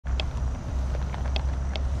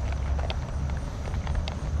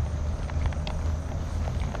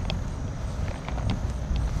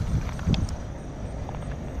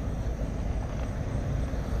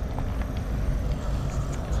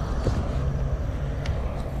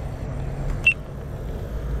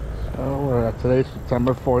Today's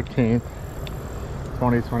September 14th,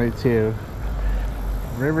 2022.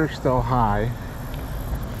 River's still high.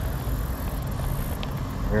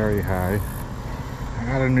 Very high. I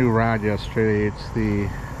got a new rod yesterday. It's the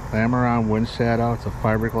Aldebaran windshadow. It's a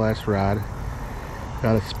fiberglass rod.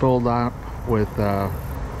 Got it spilled up with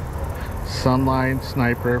Sunline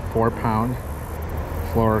Sniper 4-pound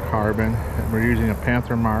fluorocarbon. And we're using a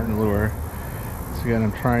Panther Martin lure. So again,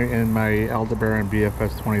 I'm trying in my Aldebaran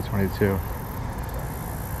BFS 2022.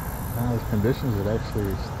 Now those conditions are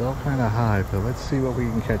actually still kind of high, but let's see what we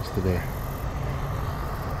can catch today.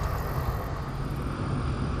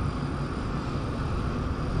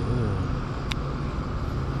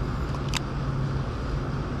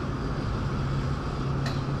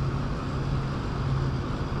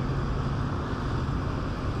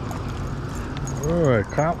 Oh, I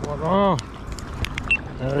caught one. Oh,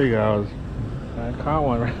 there he goes. I caught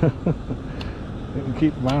one. Didn't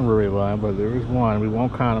keep him on very long, but there is one. We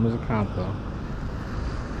won't count him as a count, though.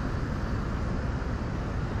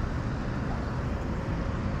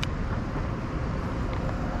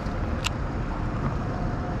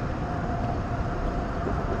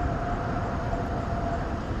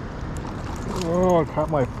 Oh, I caught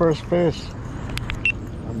my first fish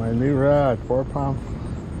on my new rod, 4-pound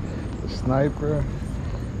sniper.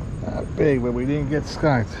 Not big, but we didn't get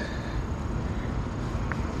skunked.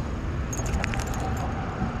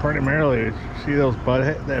 Primarily, see those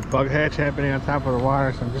that bug hatch happening on top of the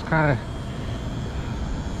water, so I'm just kind of,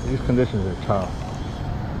 these conditions are tough.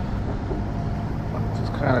 I'm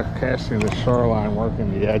just kind of casting the shoreline, working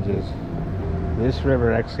the edges. This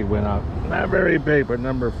river actually went up, not very big, but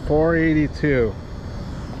number 482.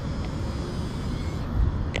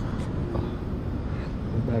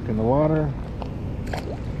 Back in the water.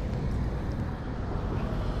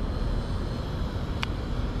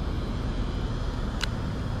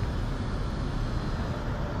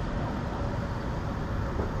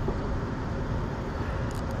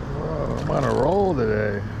 Whoa, I'm on a roll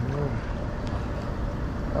today.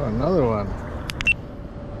 Got another one.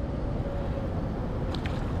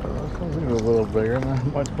 This one's a little bigger, not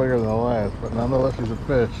much bigger than the last, but nonetheless he's a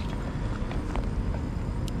fish.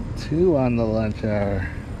 2 on the lunch hour.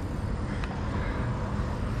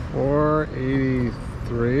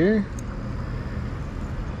 483.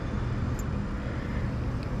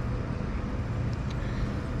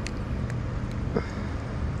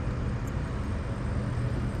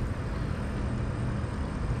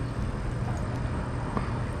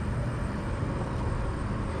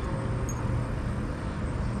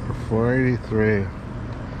 For 483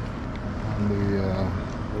 on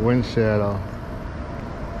the windshadow.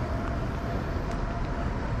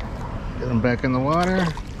 Get them back in the water.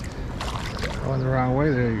 Going the wrong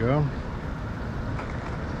way, there you go.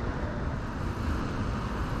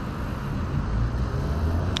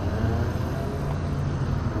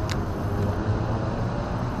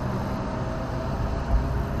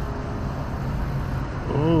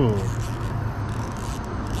 Ooh.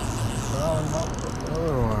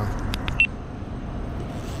 Another one.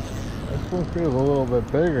 This one feels a little bit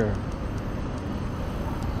bigger.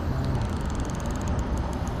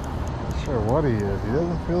 Not sure what he is. He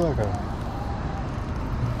doesn't feel like a...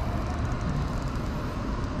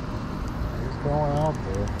 going out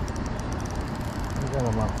there. I got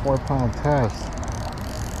him on 4-pound test.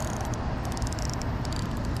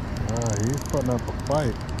 He's putting up a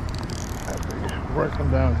fight. He's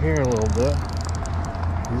working down here a little bit.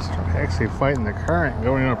 He's actually fighting the current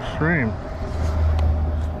going upstream.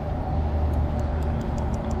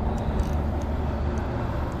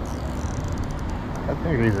 I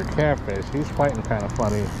think he's a catfish. He's fighting kind of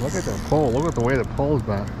funny. Look at the pole. Look at the way the pole's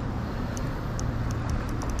bent.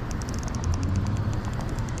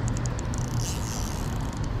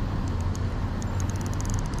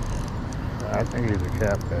 I think he's a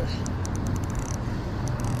catfish.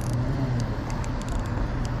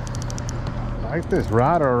 I like this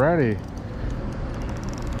rod already.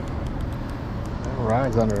 That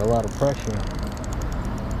rod's under a lot of pressure.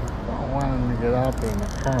 Don't want him to get out there in the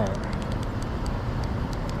current.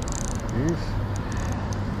 He's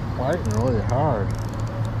fighting really hard.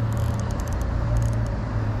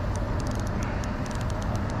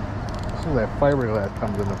 This is where that fiberglass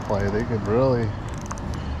comes into play. They could really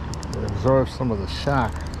absorb some of the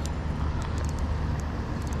shock.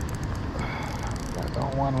 I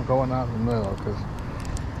don't want them going out in the middle because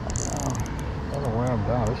I don't wear them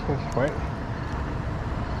down. This guy's fighting.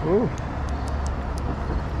 Ooh.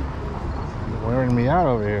 He's wearing me out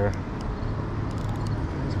over here.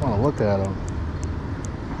 I just want to look at him.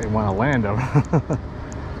 They want to land him.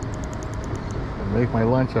 And make my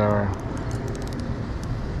lunch hour.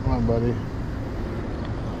 Come on, buddy.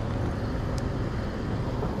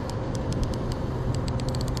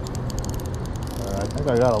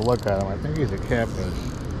 think I gotta look at him. I think he's a catfish.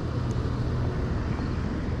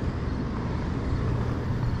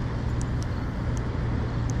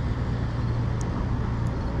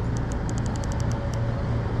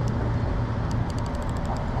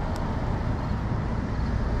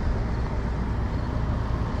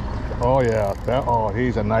 Oh yeah,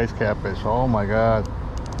 he's a nice catfish. Oh my God.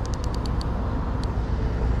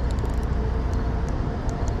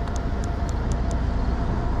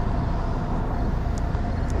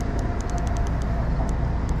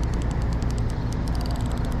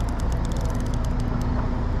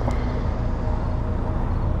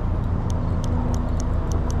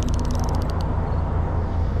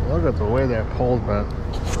 Look at the way that pole bent.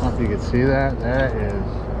 I don't know if you can see that. That is.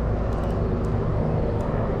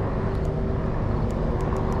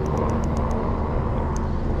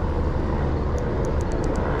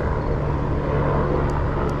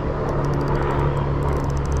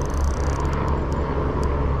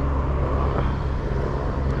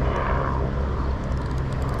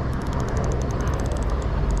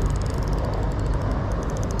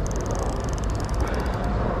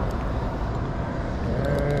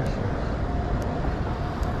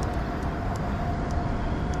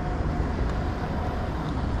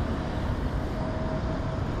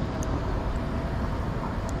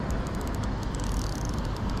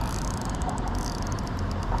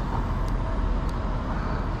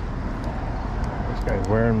 This guy's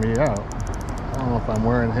wearing me out. I don't know if I'm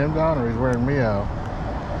wearing him down or he's wearing me out.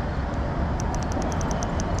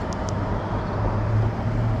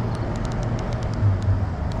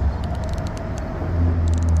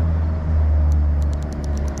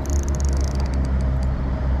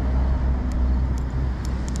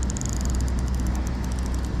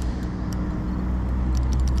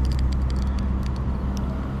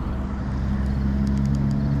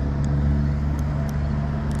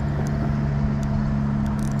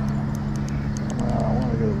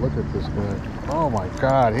 Look at this guy. Oh my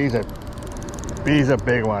God, he's a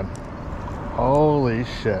big one. Holy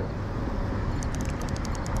shit.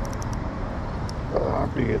 I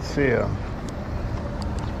hope you can see him.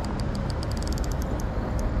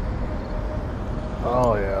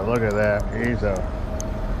 Oh yeah, look at that. He's a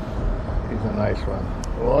nice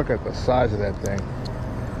one. Look at the size of that thing.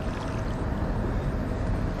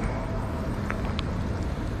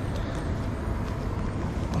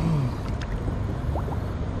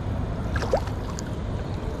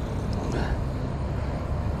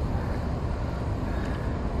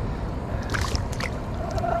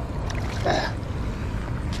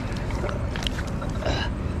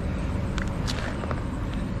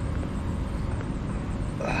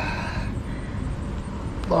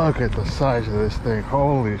 Look at the size of this thing.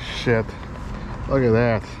 Holy shit. Look at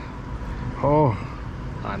that. Oh,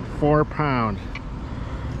 on 4 pound.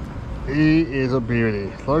 He is a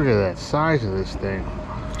beauty. Look at that size of this thing.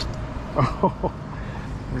 Oh,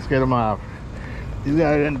 let's get him off. He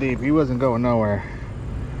got it in deep. He wasn't going nowhere.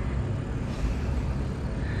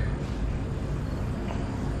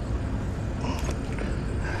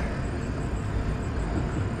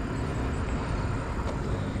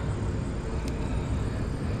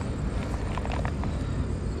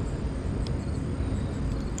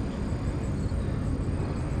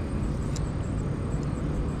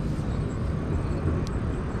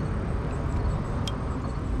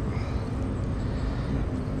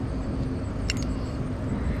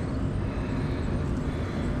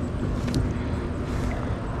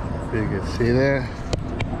 You can see that.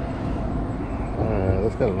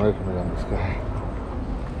 Let's get a measurement on this guy.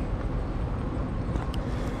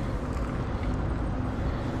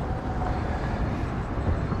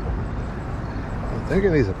 I'm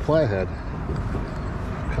thinking he's a flathead.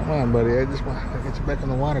 Come on, buddy. I just want to get you back in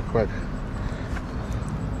the water quick.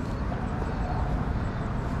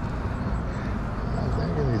 I'm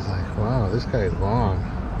thinking he's like, wow, this guy's long.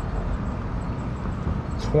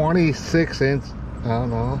 26 inch. I don't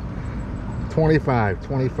know. 25. I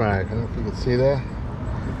don't know if you can see that.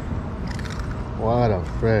 What a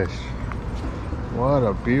fish. What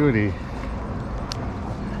a beauty.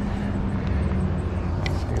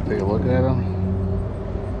 Let's take a look at him.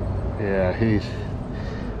 Yeah,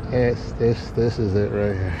 this is it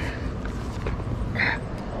right here.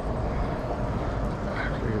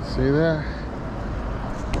 You can see that.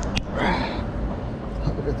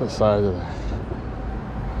 Look at the size of that.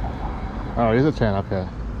 Oh, he's a 10, okay.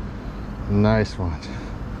 Nice one.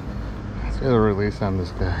 Let's get a release on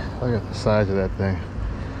this guy. Look at the size of that thing.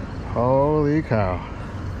 Holy cow.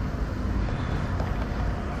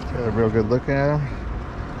 Let's get a real good look at him.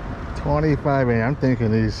 25 inch. I'm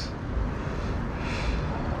thinking he's,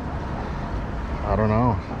 I don't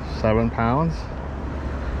know, 7 pounds.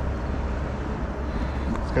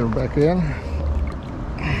 Let's get him back in.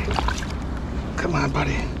 Come on,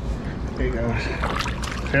 buddy. There he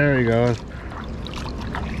goes. There he goes.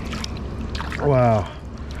 Wow.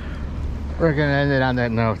 We're gonna end it on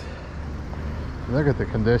that note. Look at the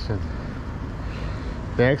conditions.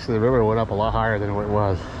 Actually, the river went up a lot higher than what it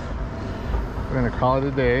was. We're gonna call it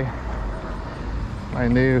a day. My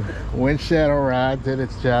new windshadow rod did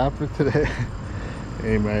its job for today.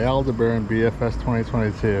 And my Aldebaran BFS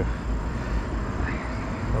 2022.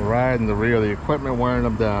 The ride and the reel, the equipment wearing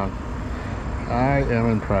them down. I am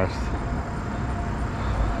impressed.